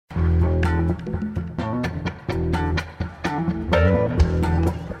From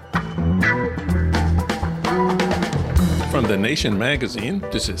The Nation magazine,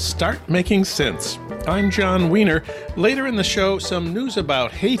 this is Start Making Sense. I'm John Wiener. Later in the show, some news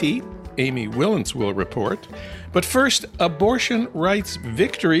about Haiti. Amy Willens will report. But first, abortion rights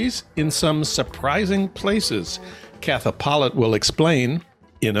victories in some surprising places. Katha Pollitt will explain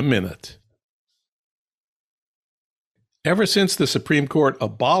in a minute. Ever since the Supreme Court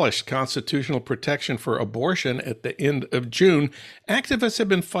abolished constitutional protection for abortion at the end of June, activists have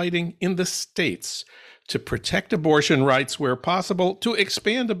been fighting in the states to protect abortion rights where possible, to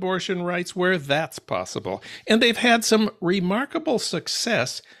expand abortion rights where that's possible. And they've had some remarkable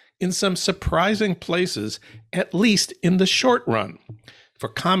success in some surprising places, at least in the short run. For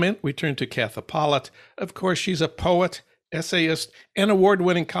comment, we turn to Katha Pollitt. Of course, she's a poet, essayist, and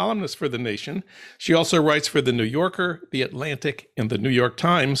award-winning columnist for The Nation. She also writes for The New Yorker, The Atlantic, and The New York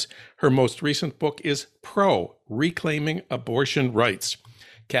Times. Her most recent book is Pro, Reclaiming Abortion Rights.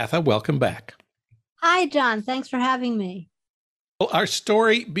 Katha, welcome back. Hi, John. Thanks for having me. Well, our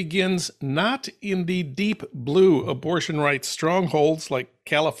story begins not in the deep blue abortion rights strongholds like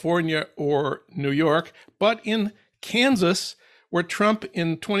California or New York, but in Kansas, where Trump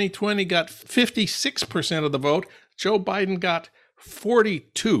in 2020 got 56% of the vote. Joe Biden got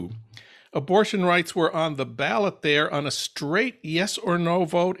 42. Abortion rights were on the ballot there on a straight yes or no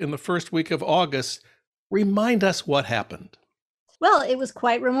vote in the first week of August. Remind us what happened. Well, it was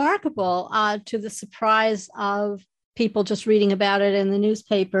quite remarkable, to the surprise of people just reading about it in the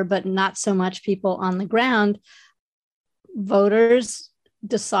newspaper, but not so much people on the ground. Voters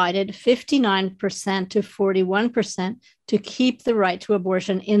decided 59% to 41% to keep the right to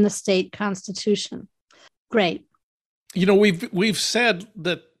abortion in the state constitution. Great. You know, we've said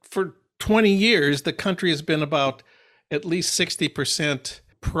that for 20 years, the country has been about at least 60%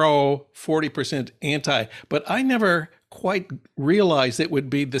 pro, 40% anti, but I never quite realized it would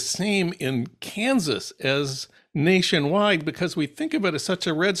be the same in Kansas as nationwide, because we think of it as such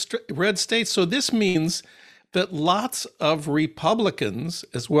a red state. So this means that lots of Republicans,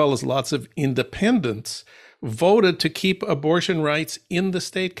 as well as lots of independents, voted to keep abortion rights in the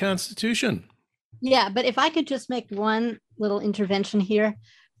state constitution. Yeah, but if I could just make one little intervention here,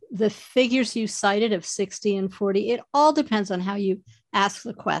 the figures you cited of 60 and 40, it all depends on how you ask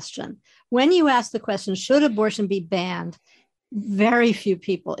the question. When you ask the question, should abortion be banned? Very few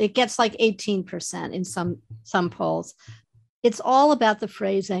people. It gets like 18% in some polls. It's all about the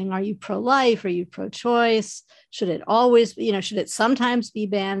phrasing. Are you pro-life? Are you pro-choice? Should it always, should it sometimes be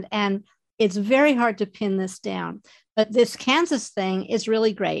banned? And it's very hard to pin this down. But this Kansas thing is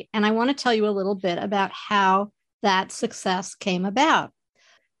really great. And I want to tell you a little bit about how that success came about.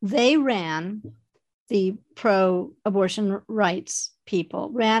 They ran, the pro-abortion rights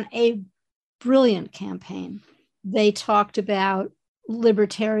people ran a brilliant campaign. They talked about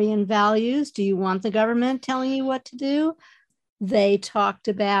libertarian values. Do you want the government telling you what to do? They talked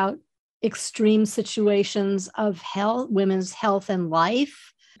about extreme situations of health, women's health and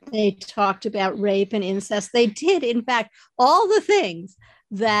life. They talked about rape and incest. They did, in fact, all the things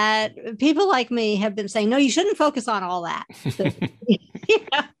that people like me have been saying, no, you shouldn't focus on all that.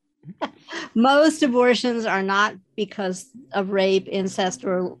 Most abortions are not because of rape, incest,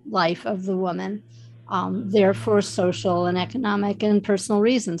 or life of the woman. They're for social and economic and personal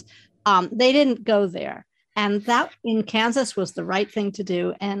reasons. They didn't go there. And that in Kansas was the right thing to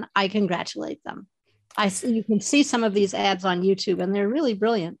do. And I congratulate them. You can see some of these ads on YouTube, and they're really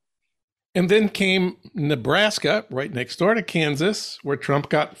brilliant. And then came Nebraska, right next door to Kansas, where Trump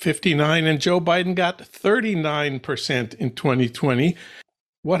got 59 and Joe Biden got 39% in 2020.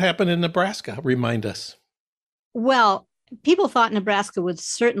 What happened in Nebraska? Remind us. Well, people thought Nebraska would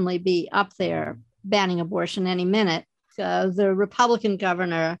certainly be up there banning abortion any minute. The Republican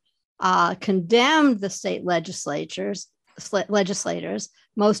governor condemned the state legislators,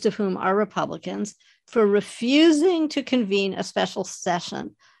 most of whom are Republicans, for refusing to convene a special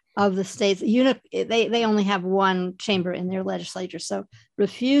session of the states. They only have one chamber in their legislature. So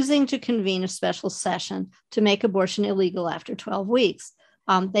refusing to convene a special session to make abortion illegal after 12 weeks.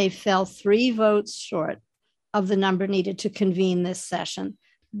 They fell 3 votes short of the number needed to convene this session.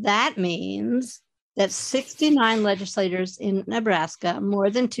 That means that 69 legislators in Nebraska, more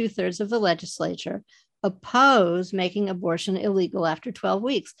than 2/3 of the legislature, oppose making abortion illegal after 12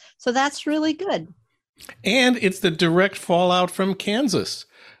 weeks. So that's really good. And it's the direct fallout from Kansas.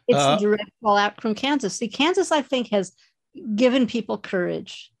 It's the direct fallout from Kansas. See, Kansas, I think, has given people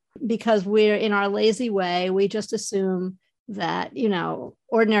courage because we're in our lazy way. We just assume that,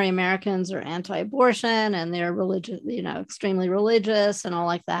 ordinary Americans are anti-abortion and they're religious, extremely religious and all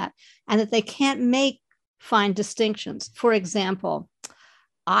like that, and that they can't make fine distinctions. For example,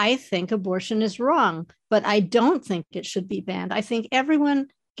 I think abortion is wrong, but I don't think it should be banned. I think everyone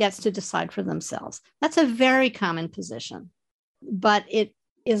gets to decide for themselves. That's a very common position, but it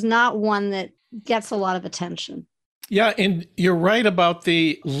is not one that gets a lot of attention. Yeah, and you're right about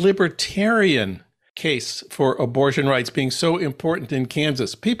the libertarian case for abortion rights being so important in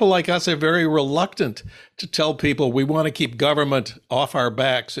Kansas. People like us are very reluctant to tell people we want to keep government off our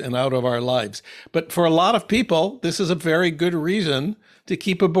backs and out of our lives. But for a lot of people, this is a very good reason to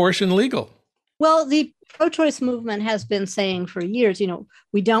keep abortion legal. Well, the pro-choice movement has been saying for years, you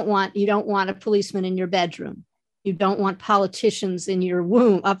don't want a policeman in your bedroom. You don't want politicians in your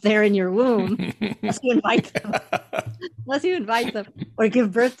womb, up there in your womb, unless you invite them or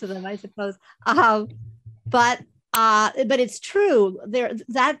give birth to them, I suppose. But it's true.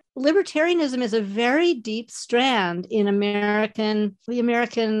 That libertarianism is a very deep strand in the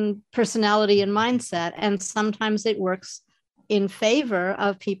American personality and mindset, and sometimes it works in favor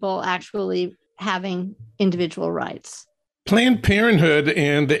of people actually having individual rights. Planned Parenthood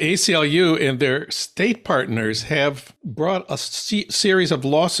and the ACLU and their state partners have brought a series of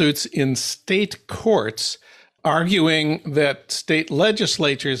lawsuits in state courts arguing that state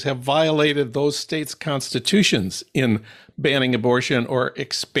legislatures have violated those states' constitutions in banning abortion or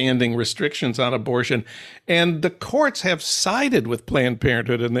expanding restrictions on abortion. And the courts have sided with Planned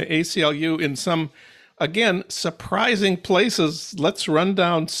Parenthood and the ACLU in some, again, surprising places. Let's run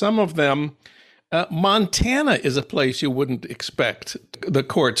down some of them. Montana is a place you wouldn't expect the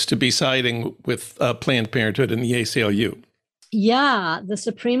courts to be siding with Planned Parenthood and the ACLU. Yeah, the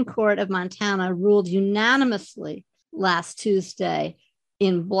Supreme Court of Montana ruled unanimously last Tuesday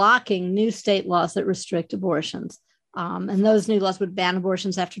in blocking new state laws that restrict abortions. And those new laws would ban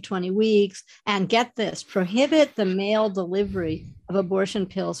abortions after 20 weeks and, get this, prohibit the mail delivery of abortion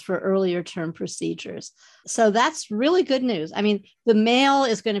pills for earlier term procedures. So that's really good news. I mean, the mail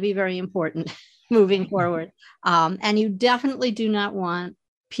is going to be very important moving forward. And you definitely do not want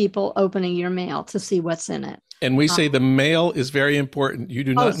people opening your mail to see what's in it. And we say the mail is very important. You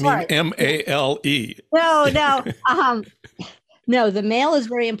do not mean M-A-L-E. No. No, the mail is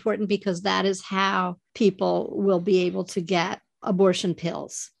very important because that is how people will be able to get abortion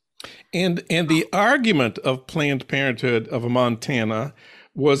pills. And the argument of Planned Parenthood of Montana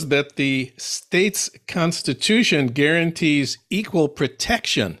was that the state's constitution guarantees equal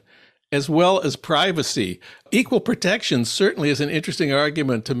protection as well as privacy. Equal protection certainly is an interesting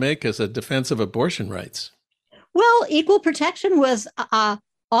argument to make as a defense of abortion rights. Well, equal protection was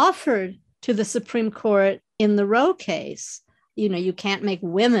offered to the Supreme Court in the Roe case. You can't make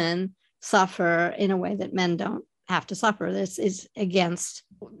women suffer in a way that men don't have to suffer. This is against,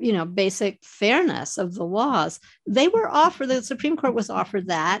 basic fairness of the laws. The Supreme Court was offered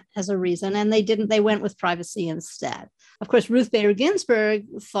that as a reason, and they went with privacy instead. Of course, Ruth Bader Ginsburg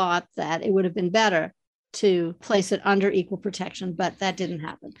thought that it would have been better to place it under equal protection, but that didn't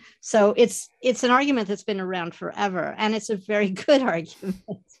happen. So it's an argument that's been around forever, and it's a very good argument.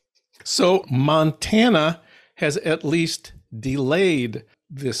 So Montana has at least delayed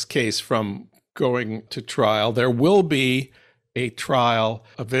this case from going to trial. There will be a trial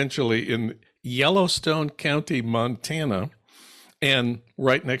eventually in Yellowstone County, Montana. And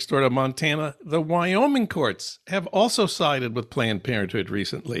right next door to Montana, the Wyoming courts have also sided with Planned Parenthood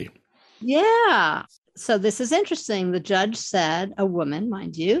recently. Yeah. So this is interesting. The judge said, a woman,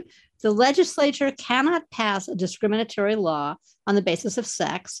 mind you, the legislature cannot pass a discriminatory law on the basis of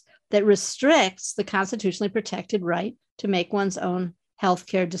sex that restricts the constitutionally protected right to make one's own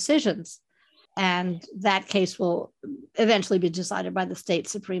healthcare decisions. And that case will eventually be decided by the state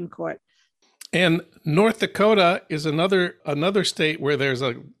Supreme Court. And North Dakota is another state where there's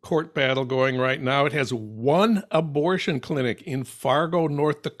a court battle going right now. It has one abortion clinic in Fargo,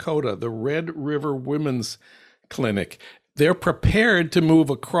 North Dakota, the Red River Women's Clinic. They're prepared to move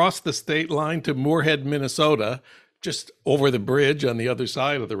across the state line to Moorhead, Minnesota, just over the bridge on the other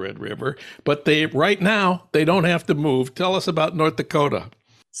side of the Red River. But right now, they don't have to move. Tell us about North Dakota.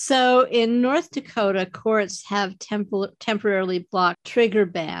 So in North Dakota, courts have temporarily blocked trigger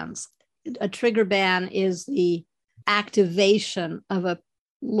bans. A trigger ban is the activation of a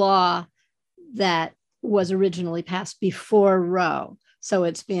law that was originally passed before Roe. So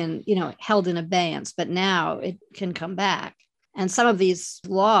it's been, held in abeyance, but now it can come back. And some of these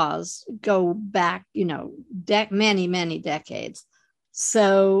laws go back, many, many decades.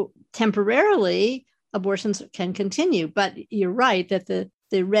 So temporarily, abortions can continue. But you're right that the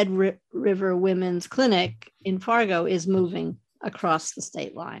the River Women's Clinic in Fargo is moving across the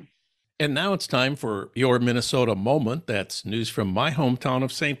state line. And now it's time for your Minnesota moment. That's news from my hometown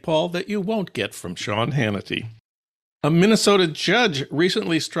of St. Paul that you won't get from Sean Hannity. A Minnesota judge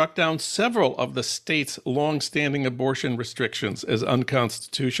recently struck down several of the state's long-standing abortion restrictions as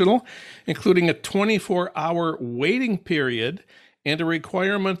unconstitutional, including a 24-hour waiting period and a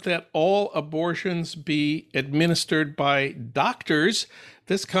requirement that all abortions be administered by doctors.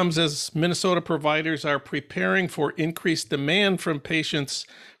 This comes as Minnesota providers are preparing for increased demand from patients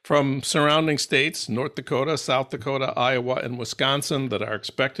from surrounding states, North Dakota, South Dakota, Iowa, and Wisconsin, that are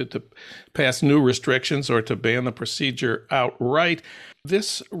expected to pass new restrictions or to ban the procedure outright.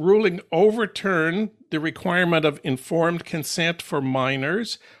 This ruling overturned the requirement of informed consent for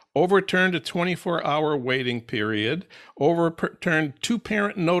minors, overturned a 24-hour waiting period, overturned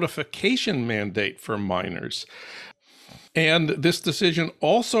two-parent notification mandate for minors. And this decision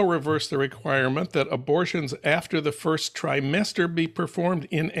also reversed the requirement that abortions after the first trimester be performed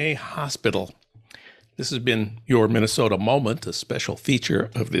in a hospital. This has been your Minnesota Moment, a special feature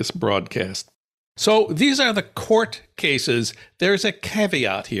of this broadcast. So these are the court cases. There's a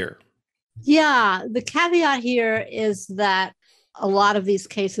caveat here. Yeah, the caveat here is that a lot of these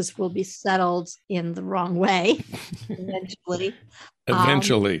cases will be settled in the wrong way eventually.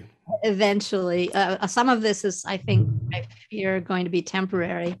 Eventually. Some of this is, I fear, going to be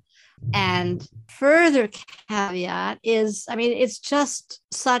temporary. And further caveat is, it's just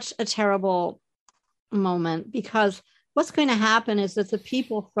such a terrible moment, because what's going to happen is that the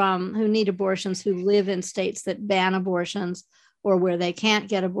people who need abortions, who live in states that ban abortions or where they can't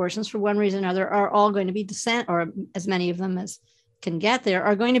get abortions for one reason or another, are all going to be or as many of them as can get there,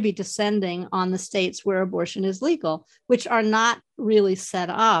 are going to be descending on the states where abortion is legal, which are not really set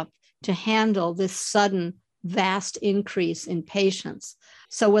up to handle this sudden, vast increase in patients.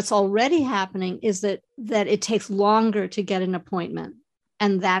 So what's already happening is that it takes longer to get an appointment.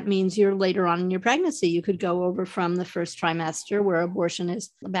 And that means you're later on in your pregnancy. You could go over from the first trimester, where abortion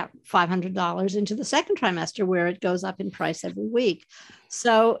is about $500, into the second trimester, where it goes up in price every week.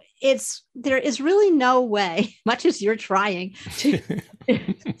 So there is really no way, much as you're trying to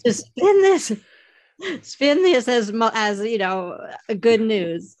spin this as good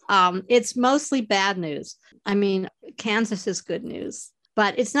news. It's mostly bad news. Kansas is good news,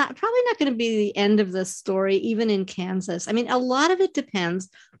 but it's probably not going to be the end of the story, even in Kansas. A lot of it depends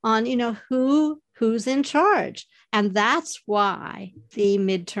on, who's in charge. And that's why the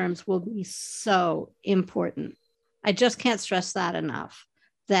midterms will be so important. I just can't stress that enough,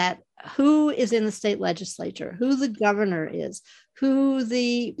 that who is in the state legislature, who the governor is, who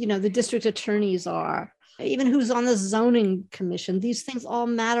the district attorneys are, even who's on the zoning commission. These things all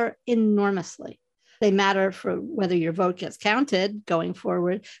matter enormously. They matter for whether your vote gets counted going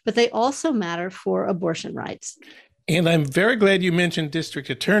forward, but they also matter for abortion rights. And I'm very glad you mentioned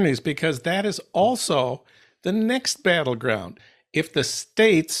district attorneys, because that is also the next battleground. If the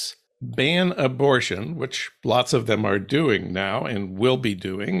states ban abortion, which lots of them are doing now and will be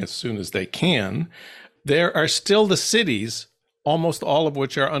doing as soon as they can, there are still the cities, almost all of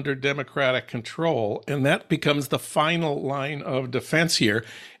which are under Democratic control, and that becomes the final line of defense here.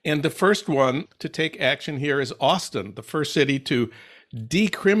 And the first one to take action here is Austin, the first city to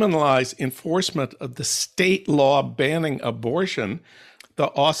decriminalize enforcement of the state law banning abortion.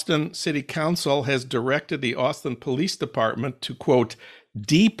 The Austin City Council has directed the Austin Police Department to, quote,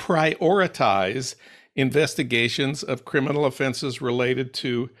 deprioritize investigations of criminal offenses related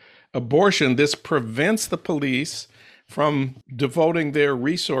to abortion. This prevents the police from devoting their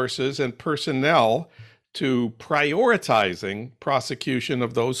resources and personnel to prioritizing prosecution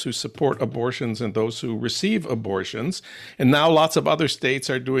of those who support abortions and those who receive abortions. And now lots of other states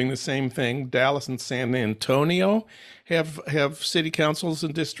are doing the same thing. Dallas and San Antonio have city councils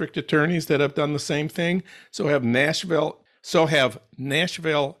and district attorneys that have done the same thing. So have Nashville,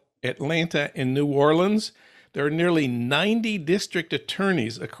 Atlanta, and New Orleans. There are nearly 90 district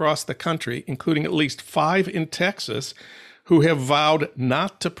attorneys across the country, including at least 5 in Texas, who have vowed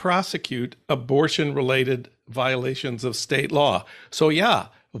not to prosecute abortion-related violations of state law. So yeah,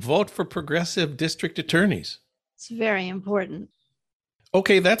 vote for progressive district attorneys. It's very important.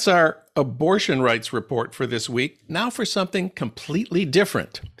 Okay, that's our abortion rights report for this week. Now for something completely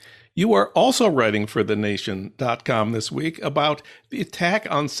different. You are also writing for TheNation.com this week about the attack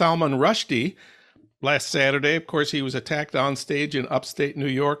on Salman Rushdie. Last Saturday, of course, he was attacked on stage in upstate New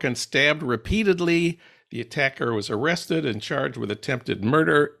York and stabbed repeatedly. The attacker was arrested and charged with attempted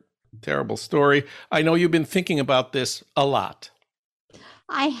murder. Terrible story. I know you've been thinking about this a lot.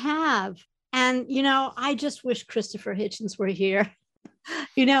 I have. And, I just wish Christopher Hitchens were here.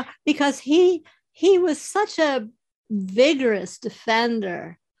 because he was such a vigorous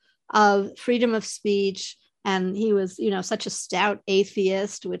defender of freedom of speech. And he was, such a stout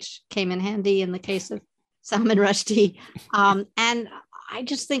atheist, which came in handy in the case of Salman Rushdie. And I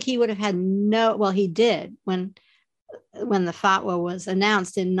just think he would have had he did when the fatwa was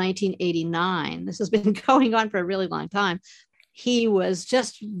announced in 1989. This has been going on for a really long time. He was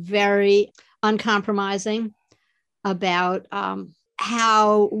just very uncompromising about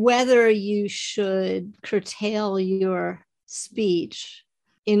whether you should curtail your speech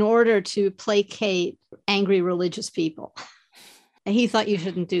in order to placate angry religious people. And he thought you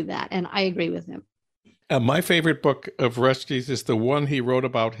shouldn't do that. And I agree with him. My favorite book of Rushdie's is the one he wrote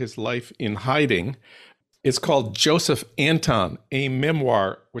about his life in hiding. It's called Joseph Anton, a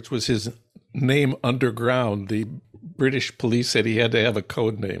memoir, which was his name underground. The British police said he had to have a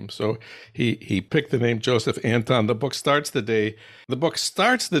code name. So he picked the name Joseph Anton. The book starts the day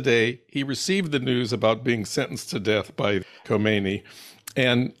he received the news about being sentenced to death by Khomeini.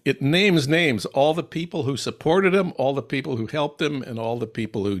 And it names names, all the people who supported him, all the people who helped him, and all the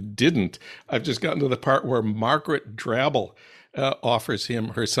people who didn't. I've just gotten to the part where Margaret Drabble offers him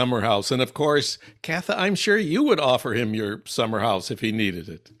her summer house. And of course, Katha, I'm sure you would offer him your summer house if he needed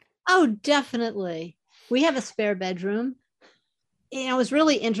it. Oh, definitely. We have a spare bedroom. It was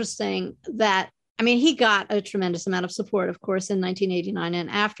really interesting that, he got a tremendous amount of support, of course, in 1989 and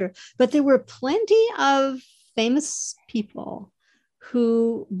after, but there were plenty of famous people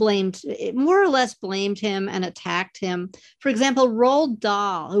who more or less blamed him and attacked him. For example, Roald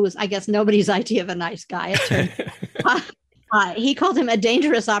Dahl, who was, I guess, nobody's idea of a nice guy. He called him a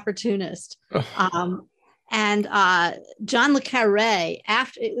dangerous opportunist. And John le Carré,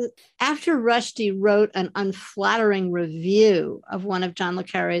 after Rushdie wrote an unflattering review of one of John le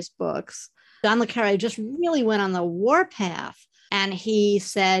Carré's books, John le Carré just really went on the warpath. And he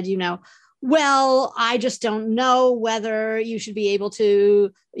said, well, I just don't know whether you should be able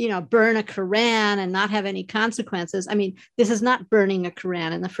to, burn a Quran and not have any consequences. This is not burning a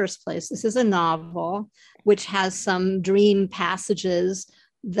Quran in the first place. This is a novel which has some dream passages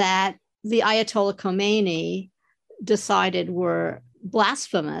that the Ayatollah Khomeini decided were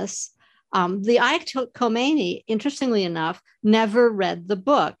blasphemous. The Ayatollah Khomeini, interestingly enough, never read the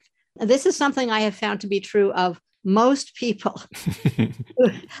book. This is something I have found to be true of most people who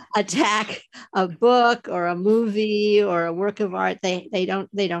attack a book or a movie or a work of art. They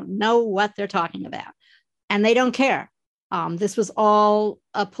don't know what they're talking about, and they don't care. This was all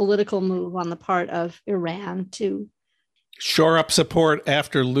a political move on the part of Iran to shore up support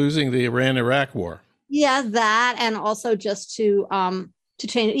after losing the Iran-Iraq war. Yeah, that, and also just to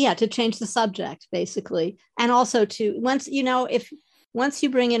change the subject, basically, and also to once you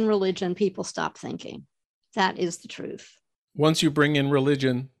bring in religion, people stop thinking. That is the truth. Once you bring in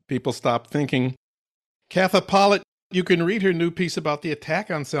religion, people stop thinking. Katha Pollitt, you can read her new piece about the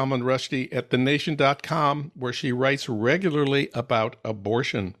attack on Salman Rushdie at thenation.com, where she writes regularly about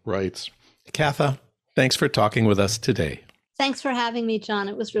abortion rights. Katha, thanks for talking with us today. Thanks for having me, John.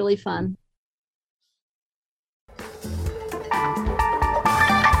 It was really fun.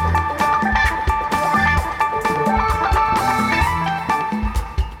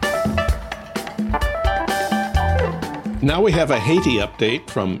 Now we have a Haiti update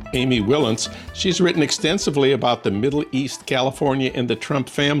from Amy Willants. She's written extensively about the Middle East, California, and the Trump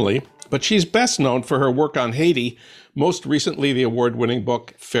family, but she's best known for her work on Haiti, most recently the award-winning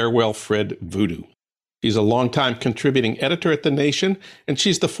book, Farewell Fred Voodoo. She's a longtime contributing editor at The Nation, and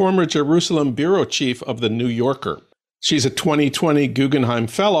she's the former Jerusalem bureau chief of The New Yorker. She's a 2020 Guggenheim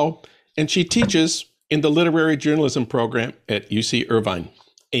Fellow, and she teaches in the literary journalism program at UC Irvine.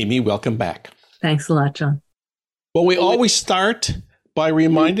 Amy, welcome back. Thanks a lot, John. Well, we always start by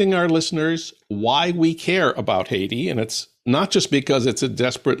reminding our listeners why we care about Haiti. And it's not just because it's a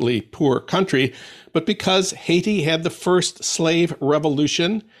desperately poor country, but because Haiti had the first slave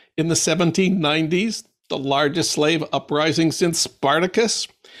revolution in the 1790s, the largest slave uprising since Spartacus.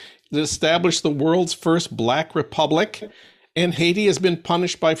 It established the world's first black republic. And Haiti has been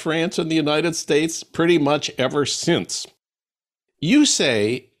punished by France and the United States pretty much ever since. You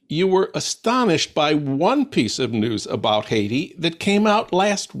say you were astonished by one piece of news about Haiti that came out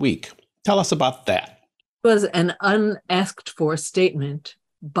last week. Tell us about that. It was an unasked for statement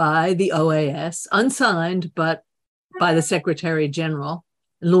by the OAS, unsigned, but by the Secretary General,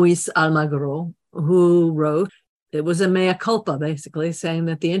 Luis Almagro, who wrote, it was a mea culpa, basically, saying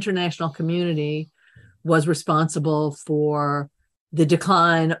that the international community was responsible for the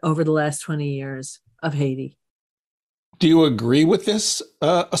decline over the last 20 years of Haiti. Do you agree with this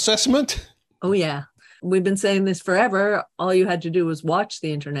assessment? Oh, yeah. We've been saying this forever. All you had to do was watch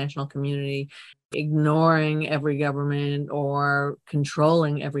the international community ignoring every government or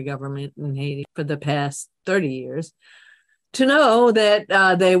controlling every government in Haiti for the past 30 years to know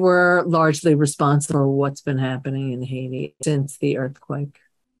that they were largely responsible for what's been happening in Haiti since the earthquake.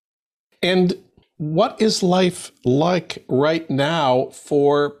 And what is life like right now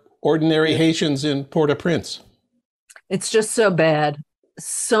for ordinary Haitians in Port-au-Prince? It's just so bad.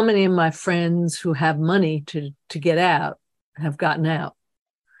 So many of my friends who have money to get out have gotten out.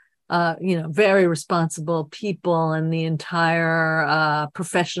 Very responsible people, and the entire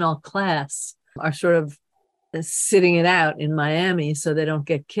professional class are sort of sitting it out in Miami so they don't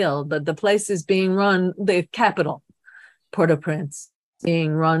get killed. But the place is being run, the capital, Port-au-Prince,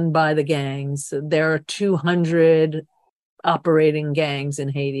 being run by the gangs. There are 200 operating gangs in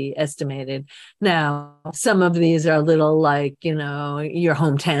Haiti, estimated. Now, some of these are little like, your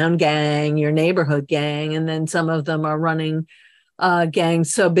hometown gang, your neighborhood gang, and then some of them are running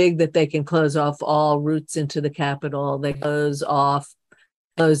gangs so big that they can close off all routes into the capital. They close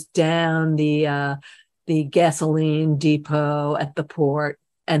down the gasoline depot at the port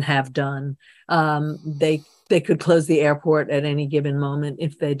and have done. They could close the airport at any given moment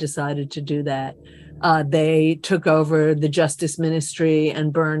if they decided to do that. They took over the Justice Ministry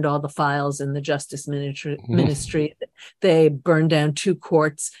and burned all the files in the Justice Ministry. They burned down 2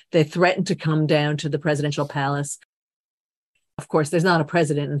 courts. They threatened to come down to the presidential palace. Of course, there's not a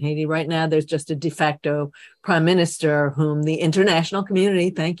president in Haiti right now. There's just a de facto prime minister whom the international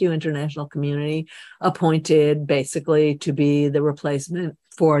community, thank you, international community, appointed basically to be the replacement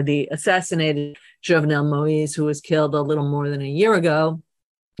for the assassinated Jovenel Moïse, who was killed a little more than a year ago,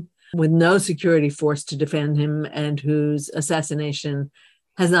 with no security force to defend him, and whose assassination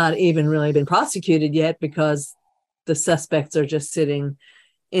has not even really been prosecuted yet because the suspects are just sitting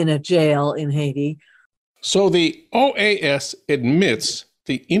in a jail in Haiti. So the OAS admits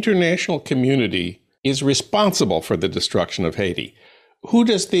the international community is responsible for the destruction of Haiti. Who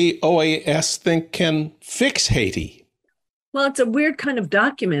does the OAS think can fix Haiti? Well, it's a weird kind of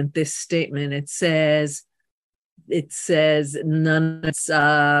document, this statement. It says none of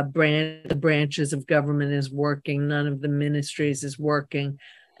the branches of government is working, none of the ministries is working.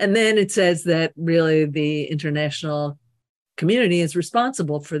 And then it says that really the international community is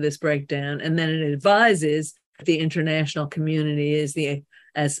responsible for this breakdown. And then it advises the international community is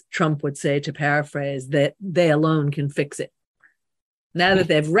as Trump would say, to paraphrase, that they alone can fix it. Now that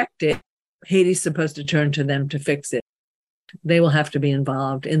they've wrecked it, Haiti's supposed to turn to them to fix it. They will have to be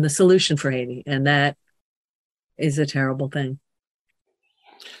involved in the solution for Haiti. And that is a terrible thing.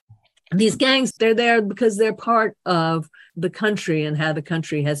 These gangs, they're there because they're part of the country and how the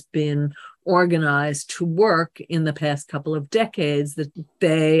country has been organized to work in the past couple of decades. That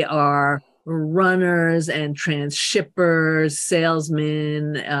they are runners and transshippers,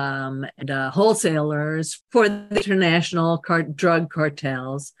 salesmen, and wholesalers for the international drug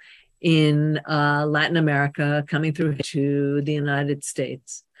cartels in Latin America coming through to the United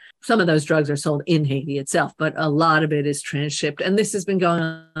States. Some of those drugs are sold in Haiti itself, but a lot of it is transshipped. And this has been going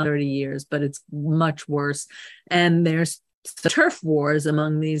on 30 years, but it's much worse. And there's turf wars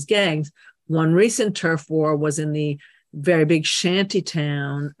among these gangs. One recent turf war was in the very big shanty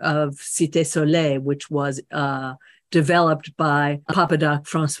town of Cité Soleil, which was developed by Papa Doc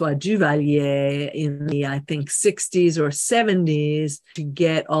Francois Duvalier in the, I think, 60s or 70s to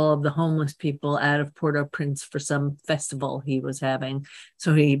get all of the homeless people out of Port-au-Prince for some festival he was having.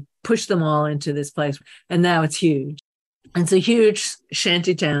 So he pushed them all into this place, and now it's huge. It's a huge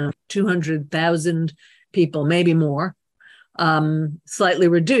shanty town, 200,000 people, maybe more, slightly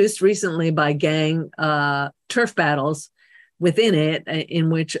reduced recently by gang turf battles within it, in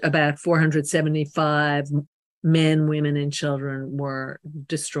which about 475 men, women, and children were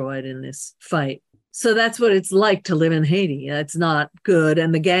destroyed in this fight. So that's what it's like to live in Haiti. It's not good.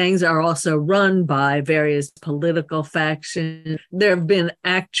 And the gangs are also run by various political factions. There have been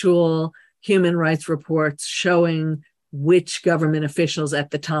actual human rights reports showing which government officials at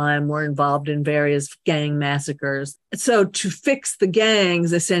the time were involved in various gang massacres. So to fix the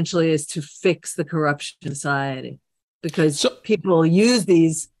gangs essentially is to fix the corruption in society, because people use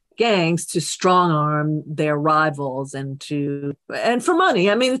these gangs to strong arm their rivals and for money.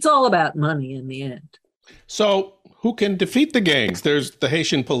 I mean, it's all about money in the end. So who can defeat the gangs? There's the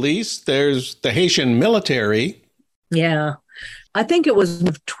Haitian police, there's the Haitian military. Yeah. I think it was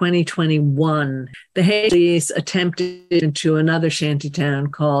 2021. The Haitian police attempted into another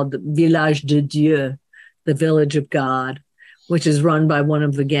shantytown called Village de Dieu, the Village of God, which is run by one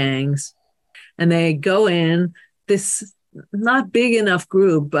of the gangs. And they go in, this not big enough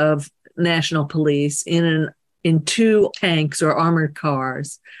group of national police in two tanks or armored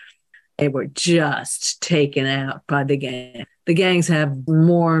cars. They were just taken out by the gang. The gangs have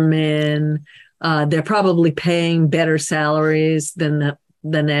more men. They're probably paying better salaries than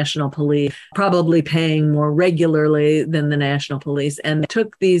the national police, probably paying more regularly than the national police. And they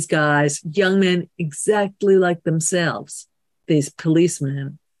took these guys, young men exactly like themselves, these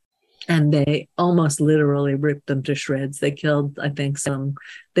policemen, and they almost literally ripped them to shreds. They killed, I think, some.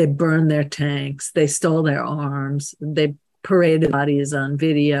 They burned their tanks. They stole their arms. They paraded bodies on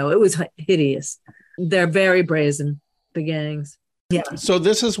video. It was hideous. They're very brazen, the gangs. Yeah. So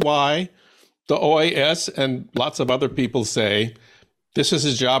this is why the OAS and lots of other people say this is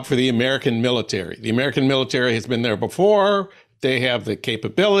a job for the American military. The American military has been there before. They have the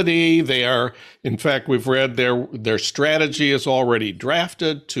capability. They are, in fact, we've read their strategy is already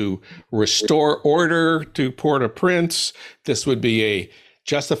drafted to restore order to Port-au-Prince. This would be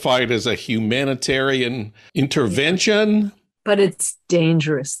justified as a humanitarian intervention. But it's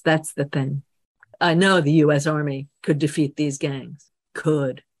dangerous. That's the thing. I know the U.S. Army could defeat these gangs.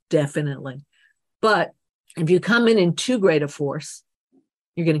 Could, definitely. But if you come in too great a force,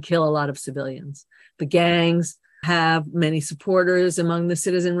 you're going to kill a lot of civilians. The gangs have many supporters among the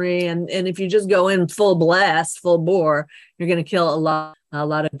citizenry. And if you just go in full blast, full bore, you're going to kill a lot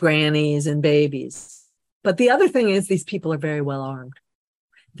of grannies and babies. But the other thing is these people are very well armed.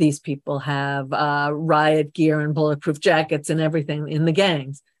 These people have riot gear and bulletproof jackets and everything in the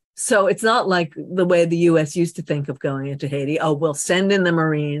gangs. So it's not like the way the U.S. used to think of going into Haiti. Oh, we'll send in the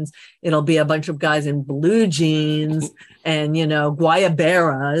Marines. It'll be a bunch of guys in blue jeans and,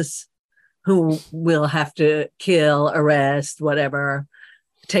 guayaberas who we'll have to kill, arrest, whatever,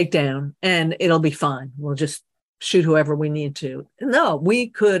 take down, and it'll be fine. We'll just shoot whoever we need to. No, we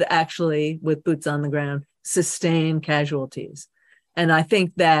could actually, with boots on the ground, sustain casualties. And I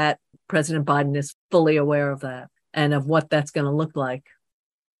think that President Biden is fully aware of that and of what that's going to look like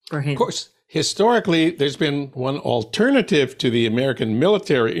for him. Of course, historically, there's been one alternative to the American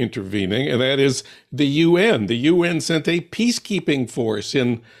military intervening, and that is the UN. The UN sent a peacekeeping force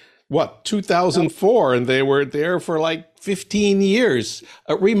in, 2004, and they were there for like 15 years.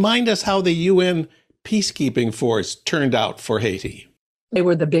 Remind us how the UN peacekeeping force turned out for Haiti. They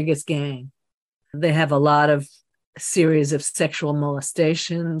were the biggest gang. They have a lot of series of sexual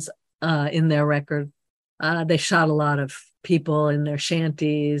molestations in their record. They shot a lot of people in their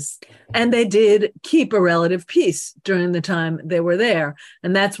shanties, and they did keep a relative peace during the time they were there.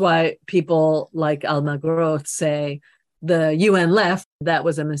 And that's why people like Almagro say the UN left. That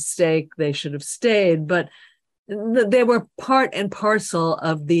was a mistake. They should have stayed. But they were part and parcel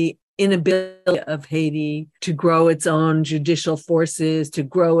of the inability of Haiti to grow its own judicial forces, to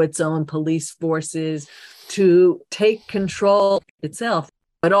grow its own police forces, to take control itself.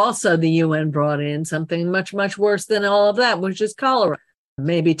 But also the UN brought in something much, much worse than all of that, which is cholera.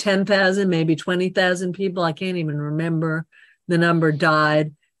 Maybe 10,000, maybe 20,000 people, I can't even remember the number,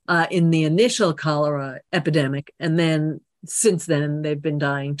 died in the initial cholera epidemic. And then since then, they've been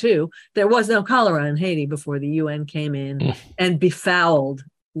dying too. There was no cholera in Haiti before the UN came in and befouled,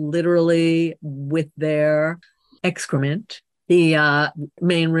 literally with their excrement, the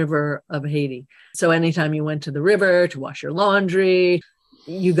main river of Haiti. So anytime you went to the river to wash your laundry,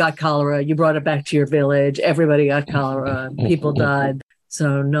 you got cholera, you brought it back to your village, everybody got cholera, people died,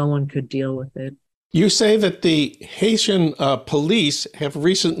 so no one could deal with it. You say that the Haitian police have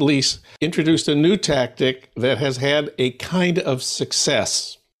recently introduced a new tactic that has had a kind of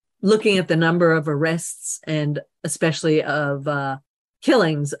success. Looking at the number of arrests and especially of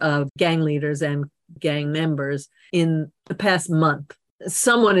killings of gang leaders and gang members in the past month,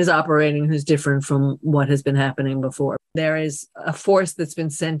 someone is operating who's different from what has been happening before. There is a force that's been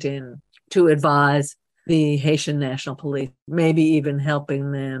sent in to advise the Haitian National Police, maybe even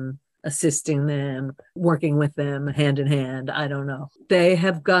helping them, assisting them, working with them hand in hand. I don't know. They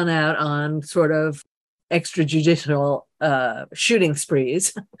have gone out on sort of extrajudicial shooting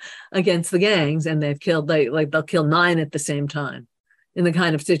sprees against the gangs, and they've killed, they'll kill 9 at the same time. In the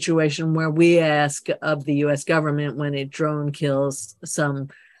kind of situation where we ask of the U.S. government when a drone kills some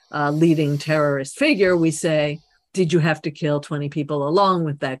leading terrorist figure, we say, did you have to kill 20 people along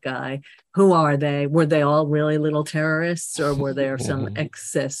with that guy? Who are they? Were they all really little terrorists, or were there some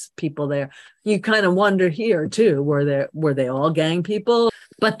excess people there? You kind of wonder here too, were they all gang people?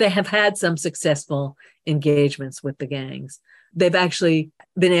 But they have had some successful engagements with the gangs. They've actually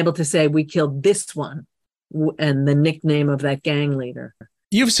been able to say, we killed this one, and the nickname of that gang leader.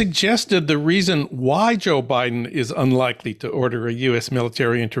 You've suggested the reason why Joe Biden is unlikely to order a U.S.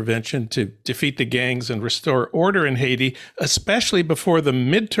 military intervention to defeat the gangs and restore order in Haiti, especially before the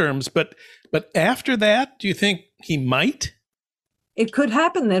midterms. But after that, do you think he might? It could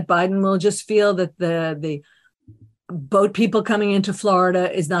happen that Biden will just feel that the boat people coming into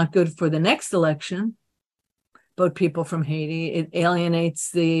Florida is not good for the next election. Boat people from Haiti. It alienates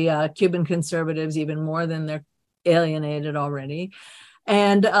the Cuban conservatives even more than they're alienated already.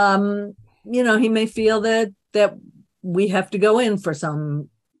 And, he may feel that we have to go in for some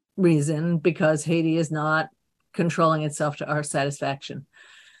reason because Haiti is not controlling itself to our satisfaction.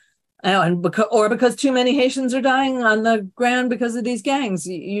 And because too many Haitians are dying on the ground because of these gangs.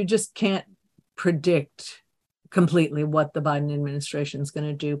 You just can't predict completely what the Biden administration is going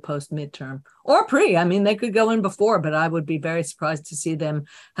to do post midterm or pre. I mean, they could go in before, but I would be very surprised to see them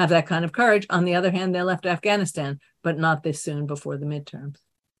have that kind of courage. On the other hand, they left Afghanistan, but not this soon before the midterms.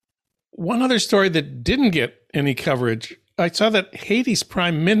 One other story that didn't get any coverage, I saw that Haiti's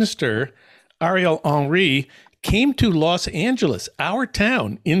Prime Minister, Ariel Henry, came to Los Angeles, our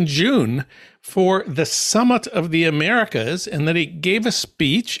town, in June for the Summit of the Americas, and that he gave a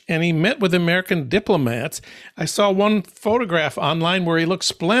speech and he met with American diplomats. I saw one photograph online where he looked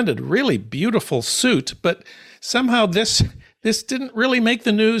splendid, really beautiful suit, but somehow this didn't really make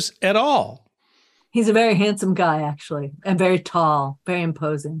the news at all. He's a very handsome guy, actually, and very tall, very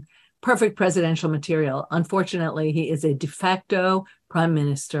imposing. Perfect presidential material. Unfortunately, he is a de facto prime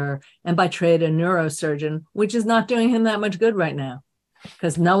minister and by trade a neurosurgeon, which is not doing him that much good right now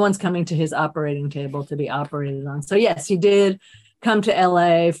because no one's coming to his operating table to be operated on. So yes, he did come to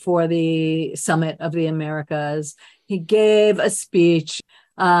LA for the Summit of the Americas. He gave a speech.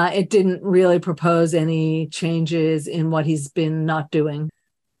 It didn't really propose any changes in what he's been not doing.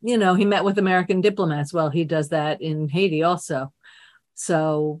 He met with American diplomats. Well, he does that in Haiti also.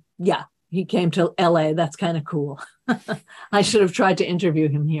 So yeah, he came to LA. That's kind of cool. I should have tried to interview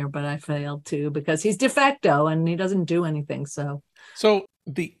him here, but I failed to because he's de facto and he doesn't do anything. So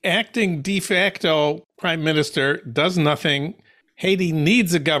the acting de facto prime minister does nothing. Haiti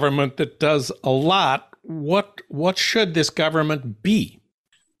needs a government that does a lot. What should this government be?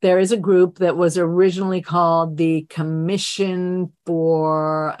 There is a group that was originally called the Commission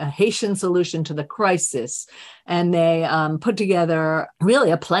for a Haitian Solution to the Crisis. And they put together really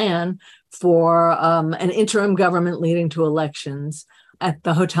a plan for an interim government leading to elections at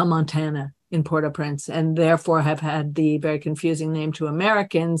the Hotel Montana in Port-au-Prince, and therefore have had the very confusing name to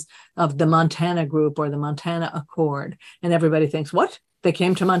Americans of the Montana Group or the Montana Accord. And everybody thinks, what? They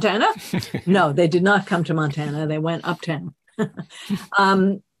came to Montana? No, they did not come to Montana. They went uptown.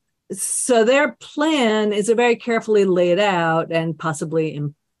 So their plan is a very carefully laid out and possibly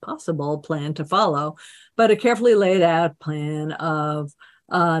impossible plan to follow, but a carefully laid out plan of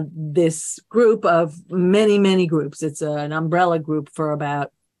this group of many, many groups. It's an umbrella group for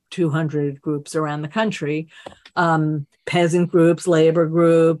about 200 groups around the country, peasant groups, labor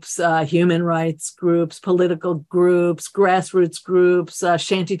groups, human rights groups, political groups, grassroots groups,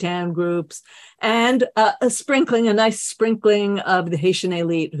 shantytown groups, and a nice sprinkling of the Haitian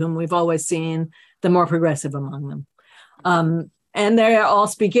elite, whom we've always seen the more progressive among them. And they all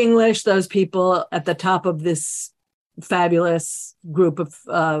speak English, those people at the top of this fabulous group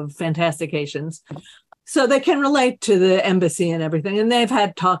of fantastic Haitians. So they can relate to the embassy and everything. And they've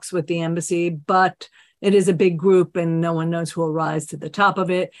had talks with the embassy, but it is a big group and no one knows who will rise to the top of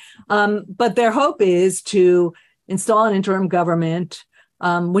it. But their hope is to install an interim government,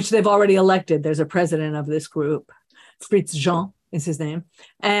 which they've already elected. There's a president of this group, Fritz Jean is his name,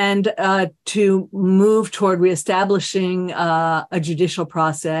 and to move toward reestablishing a judicial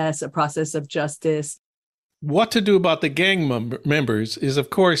process, a process of justice. What to do about the gang members is, of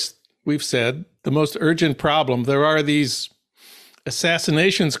course, we've said, the most urgent problem. There are these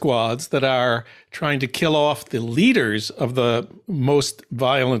assassination squads that are trying to kill off the leaders of the most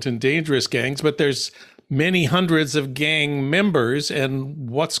violent and dangerous gangs, but there's many hundreds of gang members, and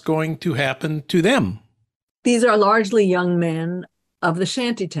what's going to happen to them? These are largely young men of the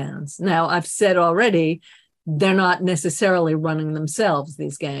shanty towns. Now, I've said already, they're not necessarily running themselves,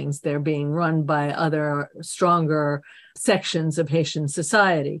 these gangs. They're being run by other stronger sections of Haitian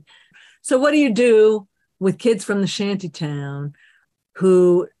society. So what do you do with kids from the shantytown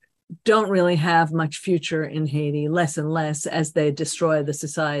who don't really have much future in Haiti, less and less as they destroy the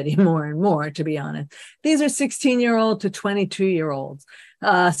society more and more, to be honest? These are 16-year-old to 22-year-olds.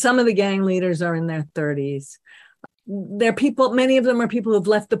 Some of the gang leaders are in their 30s. They're people, many of them are people who've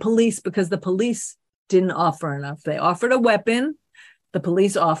left the police because the police didn't offer enough. They offered a weapon. The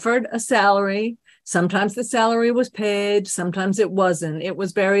police offered a salary. Sometimes the salary was paid, sometimes it wasn't. It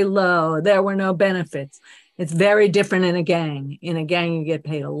was very low. There were no benefits. It's very different in a gang. In a gang, you get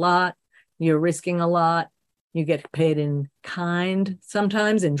paid a lot. You're risking a lot. You get paid in kind.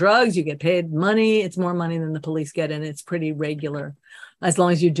 Sometimes in drugs, you get paid money. It's more money than the police get, and it's pretty regular as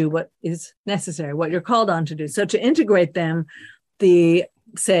long as you do what is necessary, what you're called on to do. So to integrate them, the,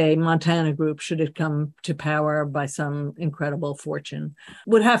 say, Montana group, should it come to power by some incredible fortune,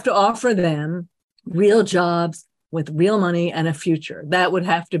 would have to offer them real jobs with real money and a future. That would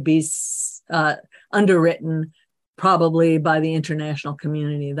have to be underwritten probably by the international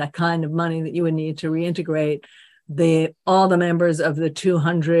community, that kind of money that you would need to reintegrate all the members of the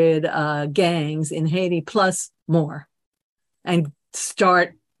 200 gangs in Haiti plus more, and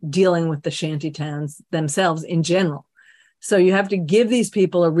start dealing with the shanty towns themselves in general. So you have to give these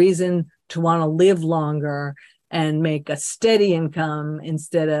people a reason to want to live longer and make a steady income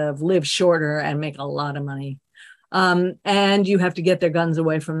instead of live shorter and make a lot of money. And you have to get their guns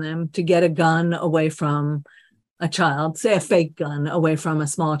away from them. To get a gun away from a child, say a fake gun away from a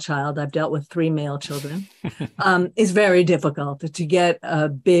small child, I've dealt with 3 male children, is very difficult. To get a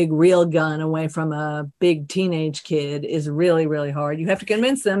big real gun away from a big teenage kid is really, really hard. You have to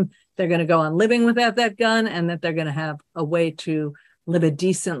convince them they're going to go on living without that gun and that they're going to have a way to live a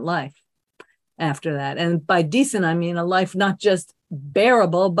decent life after that. And by decent, I mean a life not just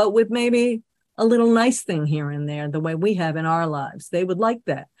bearable, but with maybe a little nice thing here and there, the way we have in our lives. They would like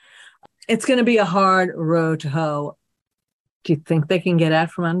that. It's going to be a hard road to hoe. Do you think they can get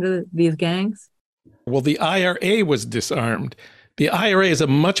out from under these gangs? Well, the IRA was disarmed. The IRA is a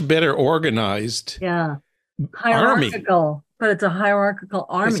much better organized hierarchical army. But it's a hierarchical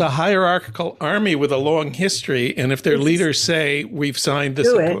army. It's a hierarchical army with a long history. And if their leaders say, we've signed this.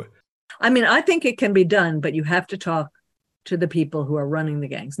 I mean, I think it can be done, but you have to talk to the people who are running the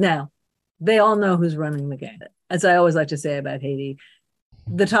gangs. Now, they all know who's running the gang. As I always like to say about Haiti,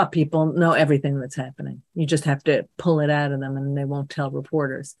 the top people know everything that's happening. You just have to pull it out of them and they won't tell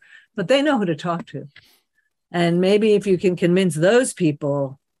reporters. But they know who to talk to. And maybe if you can convince those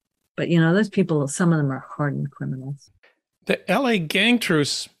people, but those people, some of them are hardened criminals. The LA Gang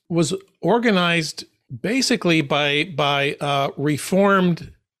Truce was organized basically by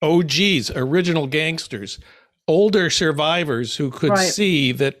reformed OGs, original gangsters, older survivors who could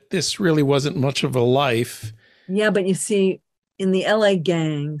see that this really wasn't much of a life. Yeah, but you see, in the LA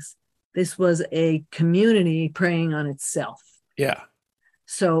gangs, this was a community preying on itself. Yeah.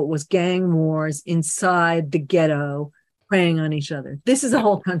 So it was gang wars inside the ghetto, preying on each other. This is a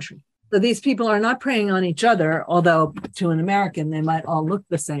whole country. So these people are not preying on each other, although to an American, they might all look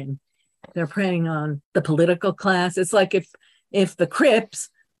the same. They're preying on the political class. It's like if the Crips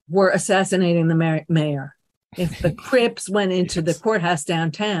were assassinating the mayor, if the Crips went into the courthouse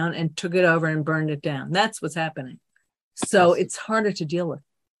downtown and took it over and burned it down. That's what's happening. So it's harder to deal with,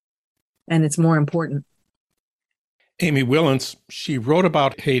 and it's more important. Amy Willans, she wrote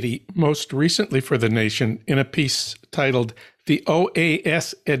about Haiti most recently for The Nation in a piece titled "The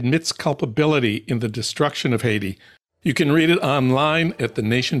OAS Admits Culpability in the Destruction of Haiti." You can read it online at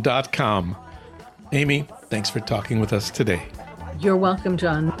thenation.com. Amy, thanks for talking with us today. You're welcome,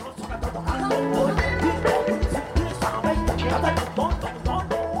 John.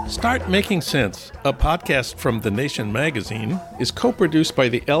 Start Making Sense, a podcast from The Nation magazine, is co-produced by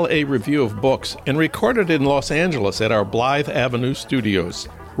the LA Review of Books and recorded in Los Angeles at our Blythe Avenue studios.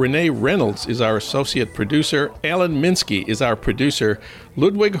 Renee Reynolds is our associate producer. Alan Minsky is our producer.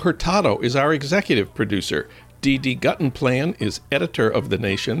 Ludwig Hurtado is our executive producer. D.D. Guttenplan is editor of The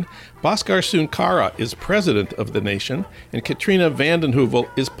Nation. Bhaskar Sunkara is president of The Nation. And Katrina vanden Heuvel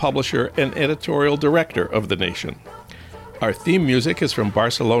is publisher and editorial director of The Nation. Our theme music is from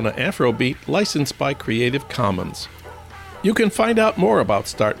Barcelona Afrobeat, licensed by Creative Commons. You can find out more about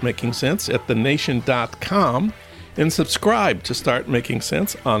Start Making Sense at thenation.com and subscribe to Start Making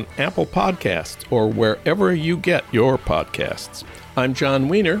Sense on Apple Podcasts or wherever you get your podcasts. I'm John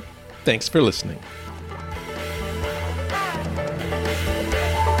Wiener. Thanks for listening.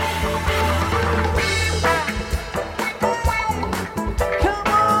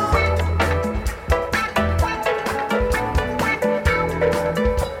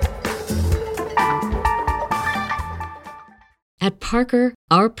 At Parker,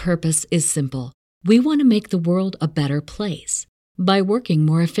 our purpose is simple. We want to make the world a better place by working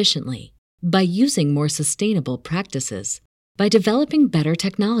more efficiently, by using more sustainable practices, by developing better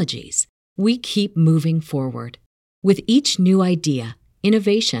technologies. We keep moving forward. With each new idea,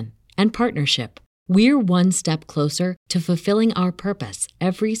 innovation, and partnership, we're one step closer to fulfilling our purpose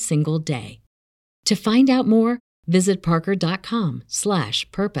every single day. To find out more, visit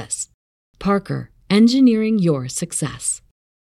parker.com/purpose. Parker, engineering your success.